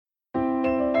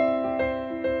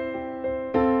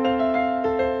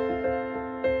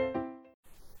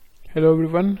Hello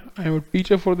everyone, I am a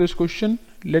teacher for this question.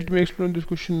 Let me explain this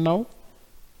question now.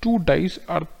 Two dice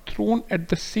are thrown at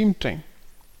the same time.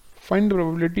 Find the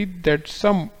probability that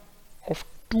sum of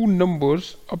two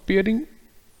numbers appearing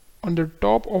on the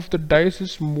top of the dice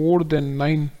is more than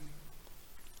 9.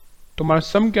 तो हमारा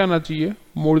सम क्या आना चाहिए?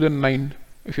 More than 9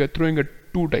 if you are throwing a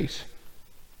two dice.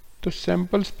 तो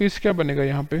sample space क्या बनेगा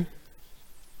यहाँ पे?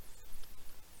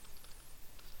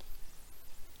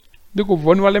 देखो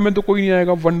 1 वाले में तो कोई नहीं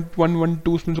आएगा, 1 1 1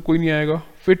 2 उसमें से कोई नहीं आएगा,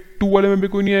 फिर 2 वाले में भी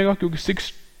कोई नहीं आएगा क्योंकि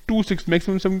 6 2 6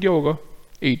 मैक्सिमम सम क्या होगा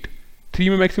 8, 3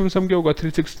 में मैक्सिमम सम क्या होगा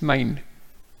 3 6 9,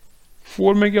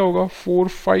 4 में क्या होगा 4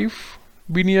 5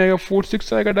 भी नहीं आएगा, 4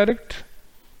 6 आएगा डायरेक्ट,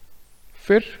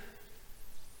 फिर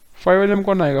 5 वाले में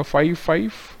कौन आएगा 5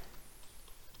 5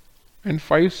 एंड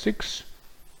 5 6,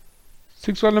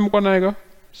 6 वाले में कौन आएगा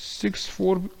 6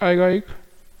 4 आएगा, एक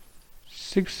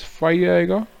 6 5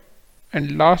 आएगा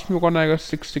and last में कौन आएगा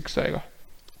 6 6 आएगा.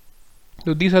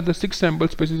 So these are the 6 sample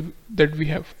spaces that we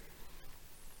have.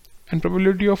 And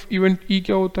probability of event E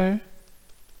क्या होता है?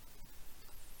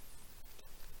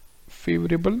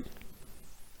 Favorable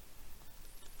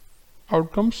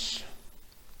outcomes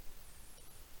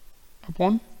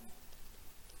upon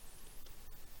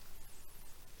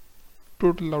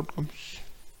total outcomes.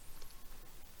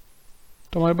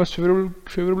 तो हमारे पास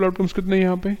favorable outcomes कितने हैं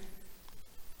यहाँ पे?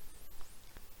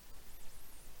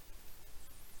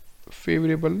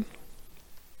 फेवरेबल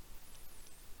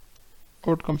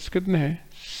आउटकम्स कितने हैं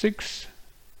 6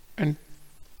 एंड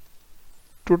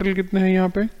टोटल कितने हैं यहाँ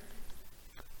पे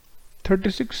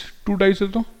 36, 2 डाइस है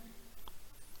तो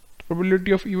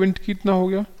प्रोबेबिलिटी ऑफ इवेंट कितना हो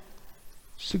गया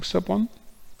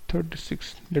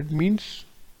 6/36, दैट मीन्स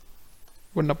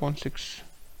 1/6.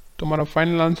 तो हमारा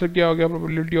फाइनल आंसर क्या हो गया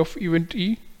probability of event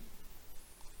E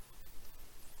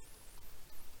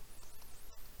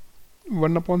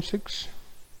 1/6.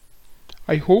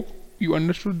 I hope you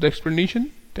understood the explanation.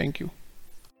 Thank you.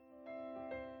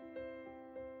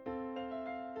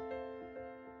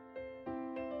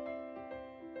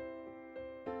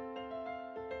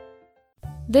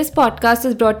 This podcast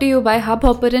is brought to you by hub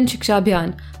hopper and Shiksha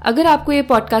Abhiyan. अगर आपको ये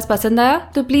पॉडकास्ट पसंद आया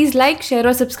तो प्लीज़ लाइक शेयर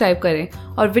और सब्सक्राइब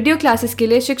करें और वीडियो क्लासेस के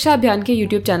लिए शिक्षा अभियान के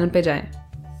YouTube चैनल पर जाएं.